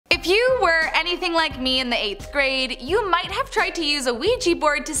If you were anything like me in the 8th grade, you might have tried to use a Ouija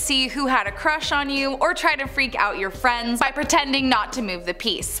board to see who had a crush on you or try to freak out your friends by pretending not to move the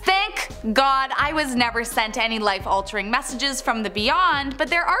piece. Thank God I was never sent any life-altering messages from the beyond, but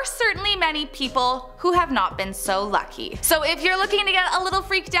there are certainly many people who have not been so lucky. So if you're looking to get a little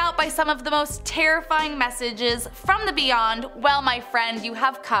freaked out by some of the most terrifying messages from the beyond, well my friend, you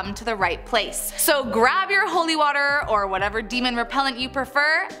have come to the right place. So grab your holy water or whatever demon repellent you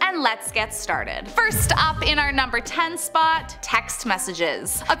prefer, and let's get started. First up in our number 10 spot, text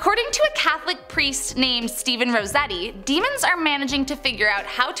messages. According to a Catholic priest named Stephen Rossetti, demons are managing to figure out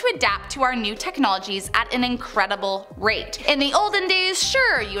how to adapt to our new technologies at an incredible rate. In the olden days,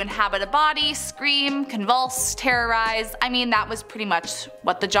 sure, you inhabit a body, scream, convulse, terrorize. I mean, that was pretty much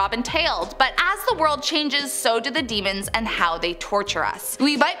what the job entailed. But as the world changes, so do the demons and how they torture us.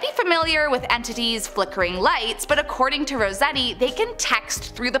 We might be familiar with entities flickering lights, but according to Rossetti, they can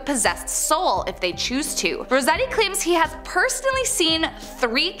text through the possessed soul if they choose to. Rossetti claims he has personally seen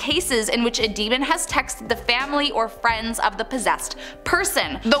 3 cases in which a demon has texted the family or friends of the possessed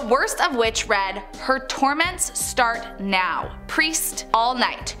person, the worst of which read, "Her torments start now. Priest, all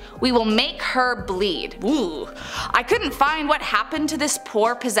night. We will make her bleed." Ooh. I couldn't find what happened to this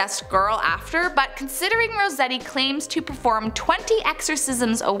poor possessed girl after, but considering Rossetti claims to perform 20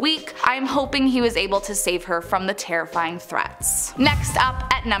 exorcisms a week, I'm hoping he was able to save her from the terrifying threats. Next up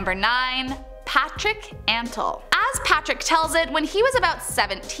at number 9, Patrick Antle. As Patrick tells it, when he was about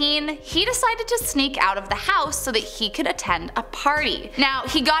 17, he decided to sneak out of the house so that he could attend a party. Now,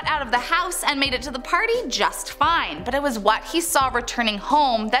 he got out of the house and made it to the party just fine, but it was what he saw returning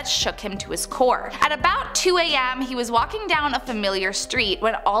home that shook him to his core. At about 2 AM, he was walking down a familiar street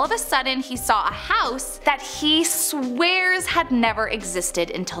when all of a sudden he saw a house that he swears had never existed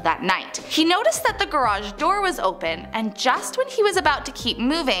until that night. He noticed that the garage door was open, and just when he was about to keep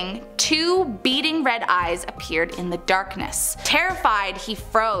moving, 2 beating red eyes appeared in the darkness. Terrified, he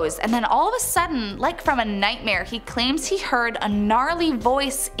froze, and then all of a sudden, like from a nightmare, he claims he heard a gnarly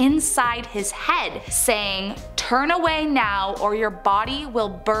voice inside his head saying, "Turn away now or your body will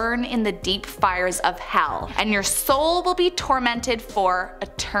burn in the deep fires of hell, and your soul will be tormented for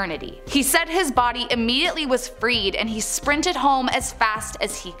eternity." He said his body immediately was freed and he sprinted home as fast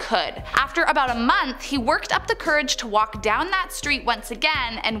as he could. After about a month, he worked up the courage to walk down that street once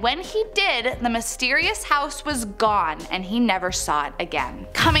again, and when he did, the mysterious house was gone and he never saw it again.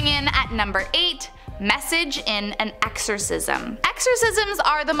 Coming in at number 8, message in an exorcism. Exorcisms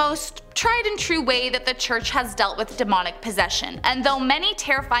are the most tried and true way that the church has dealt with demonic possession, and though many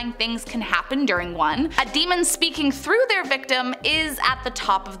terrifying things can happen during one, a demon speaking through their victim is at the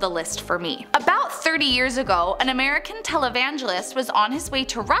top of the list for me. About 30 years ago, an American televangelist was on his way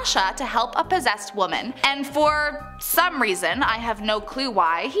to Russia to help a possessed woman, and for some reason, I have no clue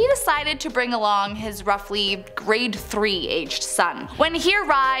why, he decided to bring along his roughly grade 3 aged son. When he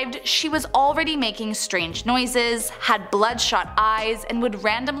arrived, she was already making strange noises, had bloodshot eyes, and would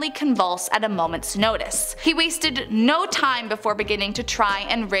randomly convulse at a moment's notice. He wasted no time before beginning to try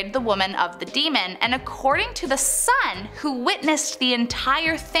and rid the woman of the demon, and according to the son who witnessed the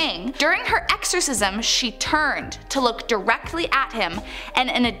entire thing, during her exorcism she turned to look directly at him and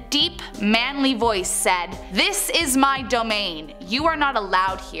in a deep, manly voice said, "This is my domain. You are not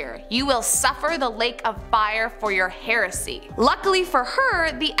allowed here. You will suffer the lake of fire for your heresy." Luckily for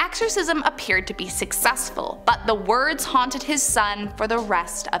her, the exorcism appeared to be successful, but the words haunted his son for the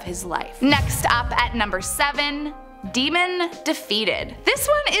rest of his life. Next up at number 7, demon defeated. This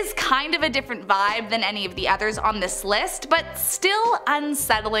one is kind of a different vibe than any of the others on this list, but still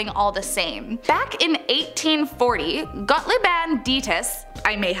unsettling all the same. Back in 1840, Gottlieb Dietis,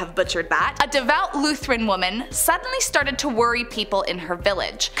 I may have butchered that, a devout Lutheran woman, suddenly started to worry people in her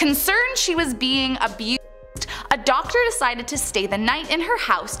village. Concerned she was being abused, a doctor decided to stay the night in her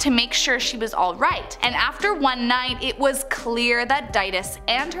house to make sure she was alright, and after one night it was clear that Dietis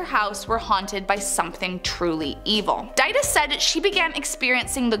and her house were haunted by something truly evil. Dietis said she began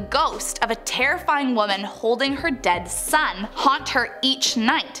experiencing the ghost of a terrifying woman holding her dead son haunt her each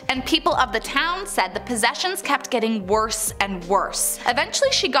night, and people of the town said the possessions kept getting worse and worse.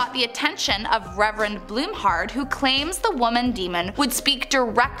 Eventually she got the attention of Reverend Blumhard, who claims the woman demon would speak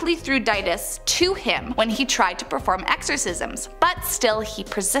directly through Dietis to him when he tried to perform exorcisms, but still he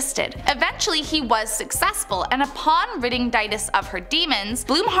persisted. Eventually he was successful, and upon ridding Dietis of her demons,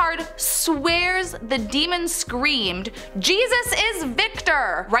 Blumhard swears the demon screamed, "Jesus is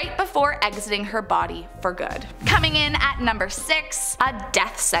victor!" right before exiting her body for good. Coming in at number 6, a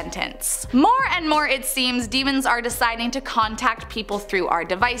death sentence. More and more it seems demons are deciding to contact people through our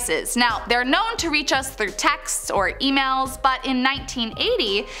devices. Now, they're known to reach us through texts or emails, but in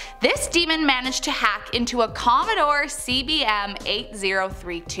 1980, this demon managed to hack into a Commodore CBM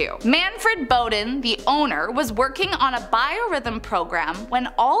 8032. Manfred Bowden, the owner, was working on a biorhythm program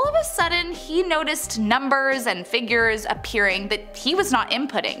when all of a sudden he noticed numbers and figures appearing that he was not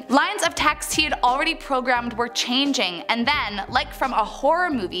inputting. Lines of text he had already programmed were changing, and then, like from a horror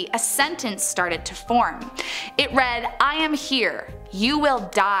movie, a sentence started to form. It read, "I am here. You will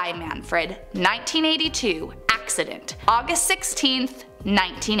die, Manfred. 1982. Accident. August 16th,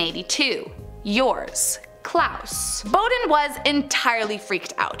 1982. Yours, Klaus." Bowden was entirely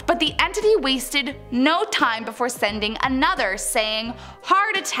freaked out, but the entity wasted no time before sending another saying,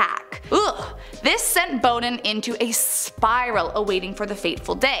 "Heart attack." Ugh. This sent Bowden into a spiral awaiting for the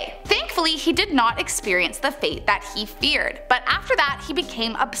fateful day. Thankfully, he did not experience the fate that he feared, but after that he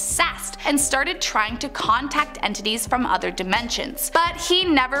became obsessed and started trying to contact entities from other dimensions. But he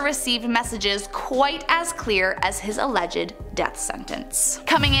never received messages quite as clear as his alleged death sentence.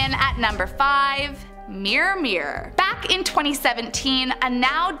 Coming in at number 5, Mirror Mirror. Back in 2017, a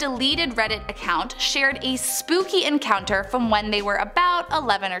now deleted Reddit account shared a spooky encounter from when they were about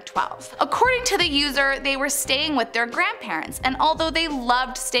 11 or 12. According to the user, they were staying with their grandparents, and although they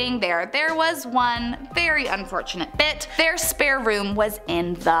loved staying there, there was one very unfortunate bit: their spare room was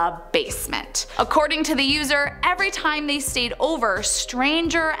in the basement. According to the user, every time they stayed over,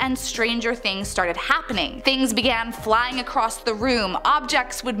 stranger and stranger things started happening. Things began flying across the room,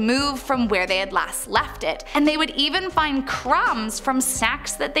 objects would move from where they had last left it, and they would even find crumbs from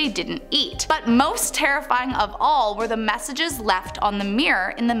snacks that they didn't eat. But most terrifying of all were the messages left on the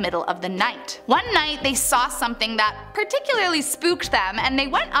mirror in the middle of the night. One night they saw something that particularly spooked them, and they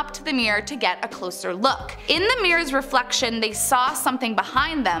went up to the mirror to get a closer look. In the mirror's reflection, they saw something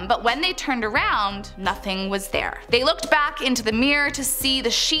behind them, but when they turned around, nothing was there. They looked back into the mirror to see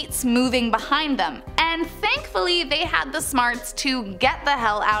the sheets moving behind them, and thankfully they had the smarts to get the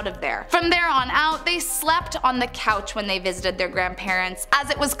hell out of there. From there on out, they slept on the couch when they visited their grandparents, as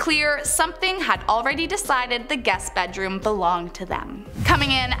it was clear something had already decided the guest bedroom belonged to them.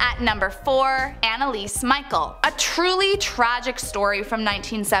 Coming in at number 4, Annelise Michel. A truly tragic story from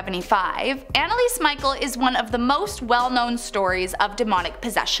 1975, Annelise Michel is one of the most well-known stories of demonic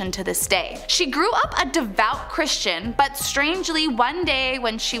possession to this day. She grew up a devout Christian, but strangely one day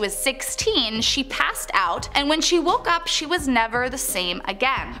when she was 16, she passed out, and when she woke up she was never the same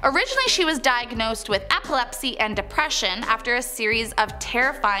again. Originally she was diagnosed with epilepsy and depression after a series of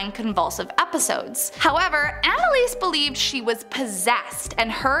terrifying convulsive episodes. However, Annelise believed she was possessed,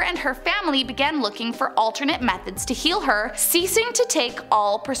 and her family began looking for alternate methods to heal her, ceasing to take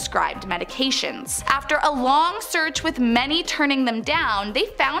all prescribed medications. After a long search with many turning them down, they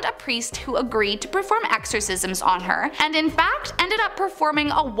found a priest who agreed to perform exorcisms on her, and in fact ended up performing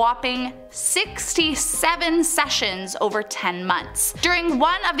a whopping 67 sessions over 10 months. During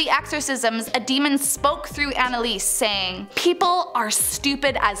one of the exorcisms, a demon spoke through Annelise saying, "People are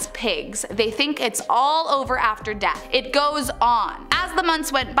stupid as pigs. They think it's all over after death. It goes on." As the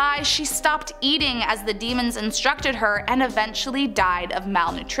months went by, she stopped eating as the demons instructed her and eventually died of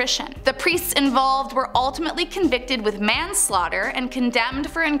malnutrition. The priests involved were ultimately convicted with manslaughter and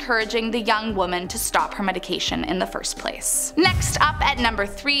condemned for encouraging the young woman to stop her medication in the first place. Next up at number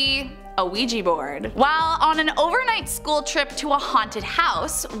 3, a Ouija board. While on an overnight school trip to a haunted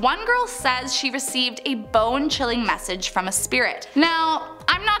house, one girl says she received a bone-chilling message from a spirit. Now,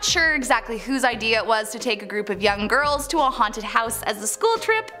 I'm not sure exactly whose idea it was to take a group of young girls to a haunted house as a school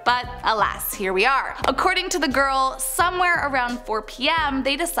trip, but alas, here we are. According to the girl, somewhere around 4 p.m.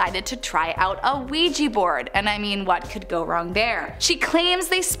 they decided to try out a Ouija board, and I mean, what could go wrong there? She claims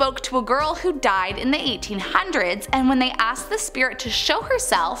they spoke to a girl who died in the 1800s, and when they asked the spirit to show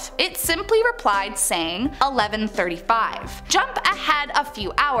herself, it simply replied saying 11:35. Jump ahead a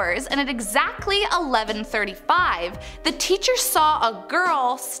few hours, and at exactly 11:35, the teacher saw a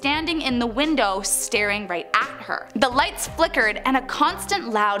girl standing in the window staring right at her. The lights flickered and a constant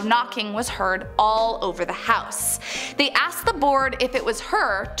loud knocking was heard all over the house. They asked the board if it was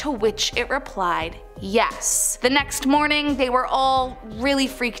her, to which it replied yes. The next morning, they were all really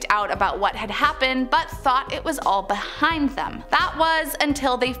freaked out about what had happened, but thought it was all behind them. That was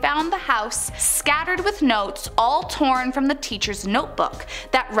until they found the house scattered with notes all torn from the teacher's notebook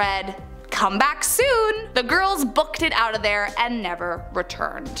that read, come back soon. The girls booked it out of there and never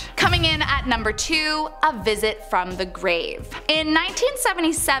returned. Coming in at number 2, a visit from the grave. In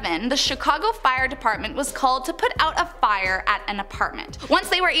 1977, the Chicago Fire Department was called to put out a fire at an apartment. Once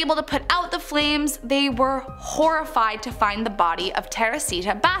they were able to put out the flames, they were horrified to find the body of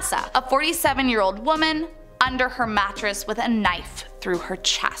Teresita Bassa, a 47-year-old woman, under her mattress with a knife through her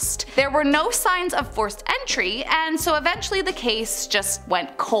chest. There were no signs of forced entry, and so eventually the case just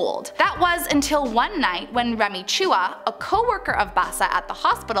went cold. That was until one night when Remy Chua, a co-worker of Bassa at the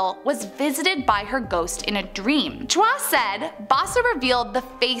hospital, was visited by her ghost in a dream. Chua said Bassa revealed the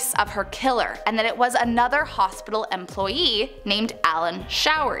face of her killer and that it was another hospital employee named Alan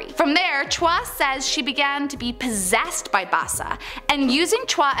Showery. From there, Chua says she began to be possessed by Bassa, and using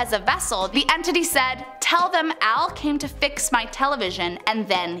Chua as a vessel, the entity said, "Tell them Al came to fix my television and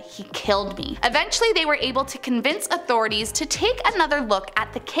then he killed me." Eventually they were able to convince authorities to take another look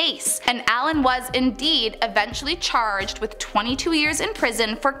at the case, and Alan was indeed eventually charged with 22 years in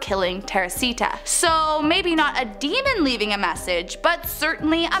prison for killing Teresita. So maybe not a demon leaving a message, but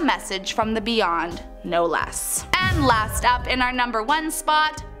certainly a message from the beyond, no less. And last up in our number 1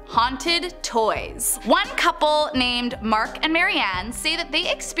 spot, haunted toys. One couple named Mark and Marianne say that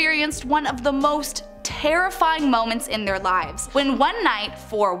they experienced one of the most terrifying moments in their lives when one night,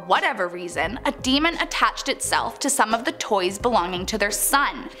 for whatever reason, a demon attached itself to some of the toys belonging to their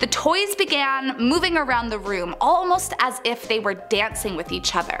son. The toys began moving around the room almost as if they were dancing with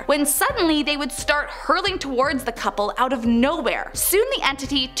each other, when suddenly they would start hurling towards the couple out of nowhere. Soon the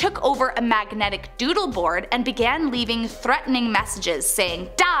entity took over a magnetic doodle board and began leaving threatening messages saying,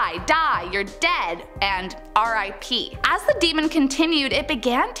 "Die, die, you're dead," and RIP. As the demon continued, it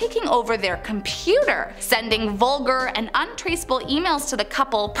began taking over their computer, sending vulgar and untraceable emails to the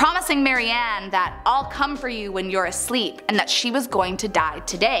couple promising Marianne that "I'll come for you when you're asleep" and that she was going to die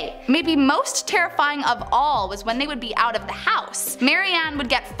today. Maybe most terrifying of all was when they would be out of the house. Marianne would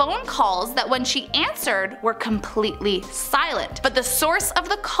get phone calls that when she answered were completely silent, but the source of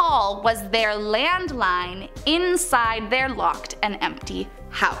the call was their landline inside their locked and empty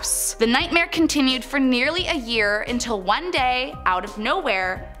house. The nightmare continued for nearly a year until one day, out of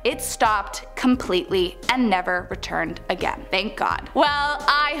nowhere, it stopped completely and never returned again. Thank God. Well,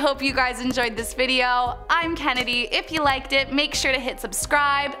 I hope you guys enjoyed this video. I'm Kennedy. If you liked it, make sure to hit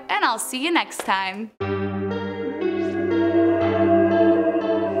subscribe, and I'll see you next time.